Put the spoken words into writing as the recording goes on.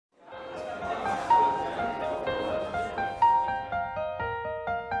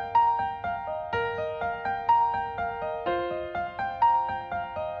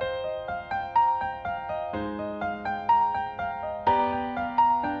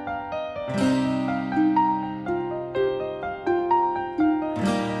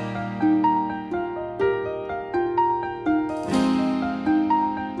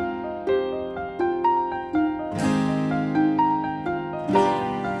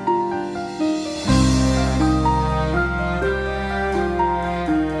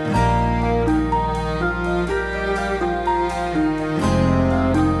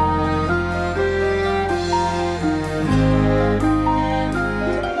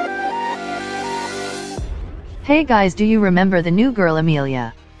Hey guys, do you remember the new girl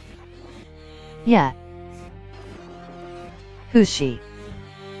Amelia? Yeah. Who's she?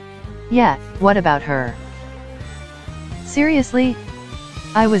 Yeah, what about her? Seriously?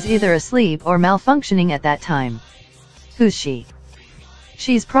 I was either asleep or malfunctioning at that time. Who's she?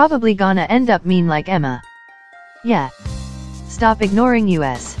 She's probably gonna end up mean like Emma. Yeah. Stop ignoring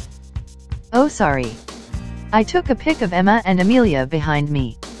us. Oh sorry. I took a pic of Emma and Amelia behind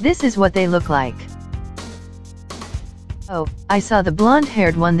me. This is what they look like. Oh, I saw the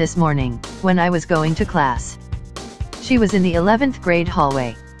blonde-haired one this morning, when I was going to class. She was in the 11th grade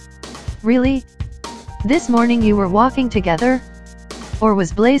hallway. Really? This morning you were walking together? Or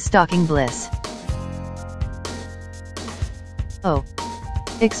was Blaze stalking Bliss? Oh.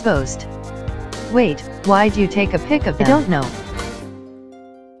 Exposed. Wait, why'd you take a pic of them? I don't know.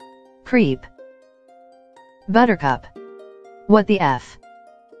 Creep. Buttercup. What the F?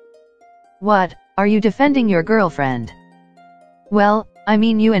 What, are you defending your girlfriend? Well, I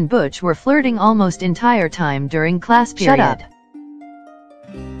mean you and Butch were flirting almost entire time during class period. Shut up.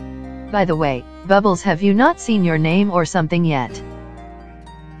 By the way, Bubbles, have you not seen your name or something yet?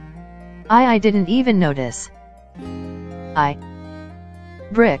 I didn't even notice.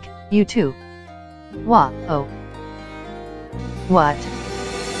 Brick, you too. Oh. What?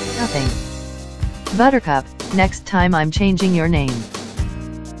 Nothing. Buttercup, next time I'm changing your name.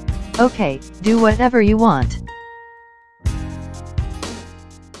 Okay, do whatever you want.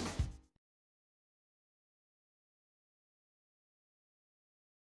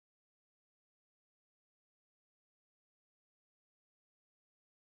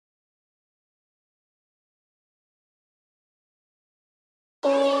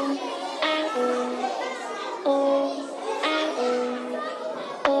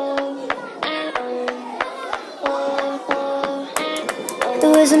 It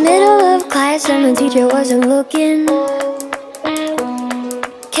was the middle of class and the teacher wasn't looking.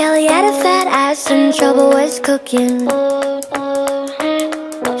 Kelly had a fat ass and trouble was cooking.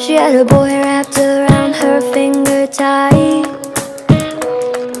 She had a boy wrapped around her finger tight.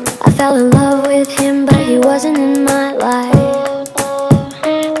 I fell in love with him, but he wasn't in my life.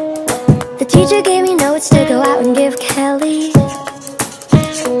 The teacher gave me notes to go out and give Kelly.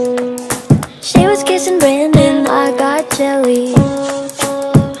 She was kissing Brandon, I got jelly.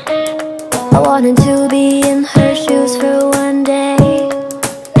 I wanted to be in her shoes for one day.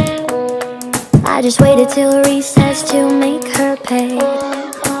 I just waited till recess to make her pay.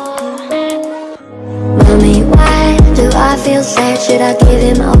 Mommy, why do I feel sad? Should I give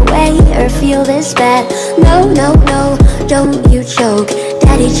him away or feel this bad? No, no, no, don't you choke.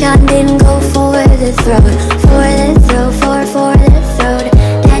 Daddy John didn't go for the throat. For the throat, for the throat.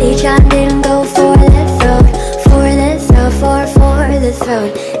 Daddy John didn't go for the throat. For the throat, for the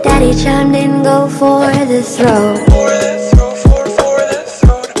throat. Daddy John didn't go for the throat. For the throat, for the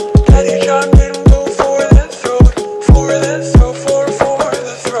throat. Daddy John didn't go for the throat. For the throat, for the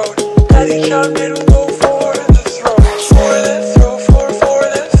throat. Daddy John didn't go for the throat. For the throat, for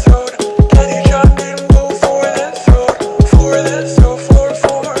the throat. Daddy John didn't go for the throat. For the throat,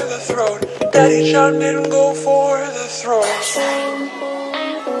 for the throat. Daddy John didn't go for the throat.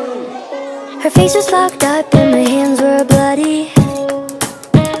 Her face was fucked up and my hands were bloody.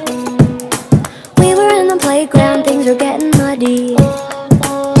 Playground, things were getting muddy.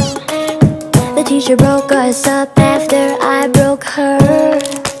 The teacher broke us up after I broke her.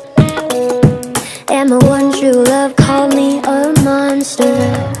 And my one true love called me a monster.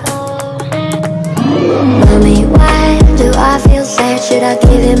 Mommy, why do I feel sad? Should I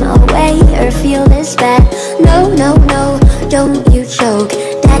give him away or feel this bad? No, no, no, don't you choke.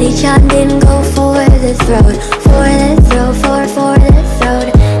 Daddy John didn't go for the throat. For the throat, for the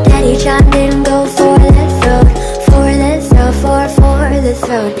throat. Daddy John didn't go for the throat. For the throat, for the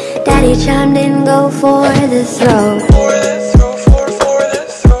throat. Daddy John didn't go for the throat. For the throat, for the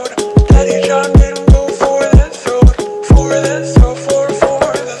throat. Daddy John didn't go for the throat. For the throat,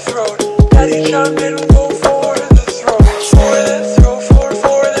 for the throat. Daddy John didn't go for the throat. For the throat,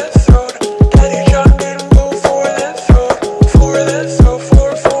 for the throat. Daddy John didn't go for the throat. For the throat,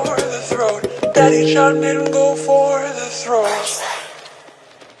 for the throat. Daddy John didn't go for the throat.